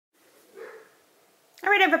All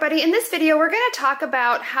right, everybody, in this video, we're going to talk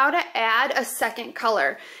about how to add a second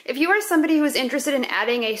color. If you are somebody who is interested in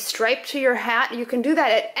adding a stripe to your hat, you can do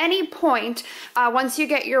that at any point once you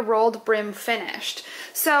get your rolled brim finished.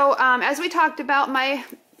 So as we talked about my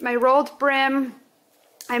rolled brim,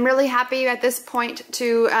 I'm really happy at this point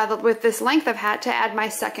to, with this length of hat, to add my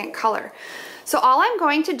second color. So all I'm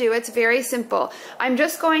going to do, it's very simple. I'm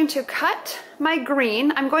just going to cut my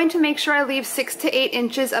green. I'm going to make sure I leave 6 to 8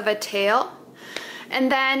 inches of a tail. And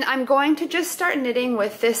then I'm going to just start knitting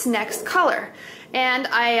with this next color. And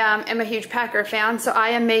I am a huge Packer fan, so I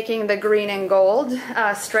am making the green and gold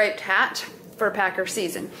striped hat for Packer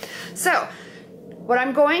season. So what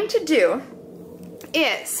I'm going to do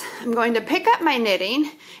is I'm going to pick up my knitting,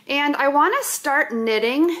 and I want to start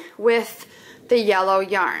knitting with the yellow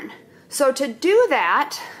yarn. So to do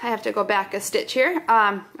that, I have to go back a stitch here.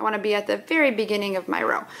 I want to be at the very beginning of my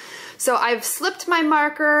row. So I've slipped my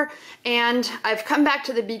marker and I've come back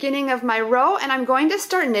to the beginning of my row, and I'm going to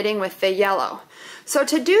start knitting with the yellow. So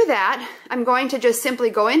to do that, I'm going to just simply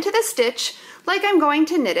go into the stitch like I'm going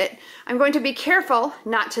to knit it. I'm going to be careful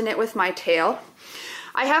not to knit with my tail.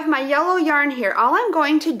 I have my yellow yarn here. All I'm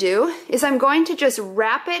going to do is I'm going to just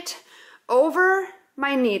wrap it over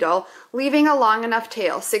my needle, leaving a long enough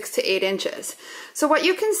tail, 6 to 8 inches. So what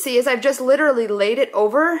you can see is I've just literally laid it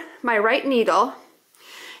over my right needle,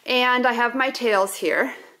 and I have my tails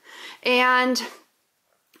here, and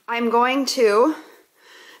I'm going to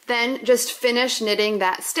then just finish knitting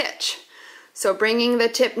that stitch. So bringing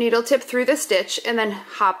the needle tip through the stitch and then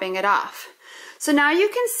hopping it off. So now you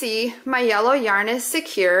can see my yellow yarn is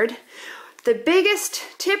secured. The biggest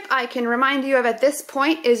tip I can remind you of at this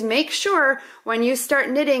point is make sure when you start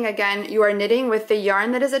knitting again, you are knitting with the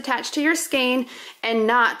yarn that is attached to your skein and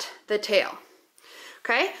not the tail.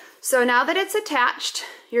 Okay, so now that it's attached,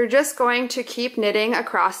 you're just going to keep knitting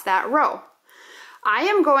across that row. I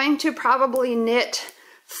am going to probably knit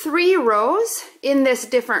 3 rows in this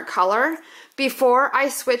different color before I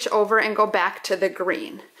switch over and go back to the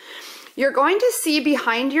green. You're going to see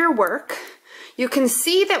behind your work, you can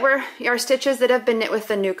see that our stitches that have been knit with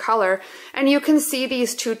the new color, and you can see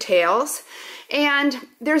these 2 tails. And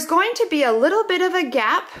there's going to be a little bit of a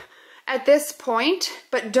gap at this point,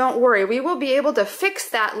 but don't worry, we will be able to fix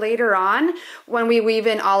that later on when we weave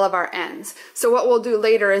in all of our ends. So what we'll do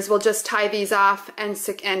later is we'll just tie these off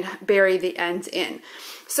and bury the ends in.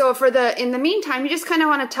 So in the meantime, you just kind of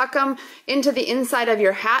want to tuck them into the inside of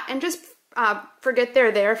your hat and just forget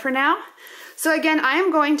they're there for now. So again, I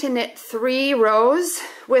am going to knit 3 rows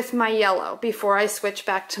with my yellow before I switch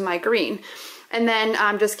back to my green, and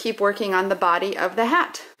then just keep working on the body of the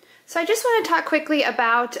hat. So I just want to talk quickly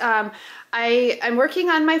about, I'm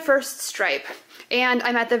working on my first stripe, and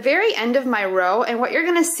I'm at the very end of my row, and what you're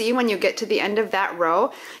going to see when you get to the end of that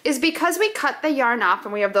row is because we cut the yarn off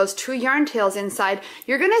and we have those 2 yarn tails inside,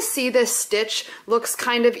 you're going to see this stitch looks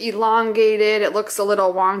kind of elongated, it looks a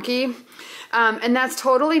little wonky. And that's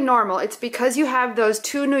totally normal. It's because you have those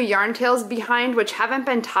 2 new yarn tails behind which haven't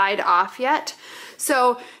been tied off yet.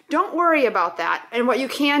 So don't worry about that. And what you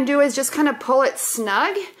can do is just kind of pull it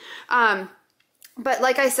snug. But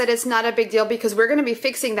like I said, it's not a big deal because we're going to be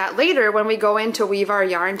fixing that later when we go in to weave our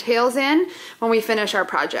yarn tails in when we finish our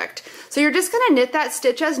project. So you're just going to knit that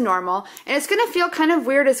stitch as normal, and it's going to feel kind of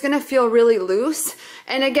weird. It's going to feel really loose.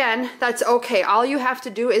 And again, that's okay. All you have to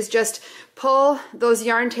do is just pull those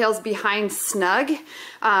yarn tails behind snug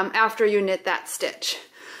after you knit that stitch.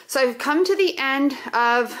 So I've come to the end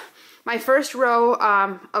of my first row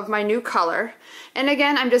of my new color, and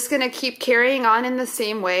again I'm just going to keep carrying on in the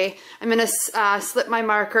same way. I'm going to slip my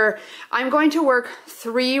marker. I'm going to work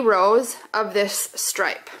 3 rows of this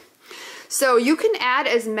stripe. So you can add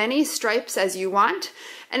as many stripes as you want.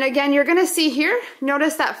 And again, you're going to see here,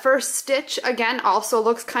 notice that first stitch again also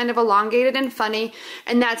looks kind of elongated and funny,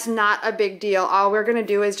 and that's not a big deal. All we're going to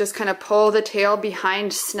do is just kind of pull the tail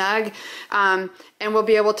behind snug, and we'll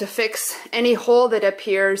be able to fix any hole that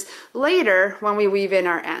appears later when we weave in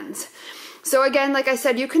our ends. So again, like I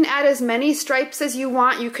said, you can add as many stripes as you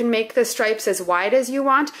want. You can make the stripes as wide as you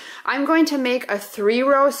want. I'm going to make a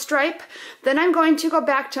 3-row stripe. Then I'm going to go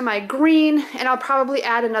back to my green, and I'll probably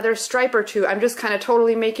add another stripe or 2. I'm just kind of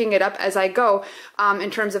totally making it up as I go in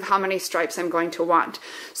terms of how many stripes I'm going to want.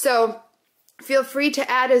 So feel free to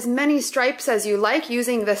add as many stripes as you like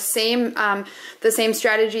using the same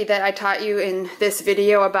strategy that I taught you in this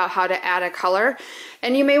video about how to add a color.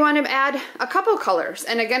 And you may want to add a couple colors.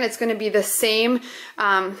 And again, it's going to be the same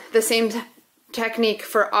technique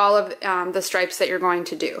for all of the stripes that you're going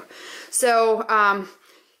to do. So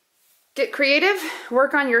Get creative,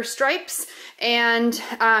 work on your stripes, and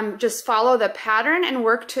just follow the pattern and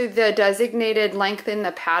work to the designated length in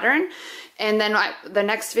the pattern. And then the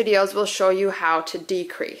next videos will show you how to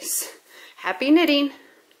decrease. Happy knitting!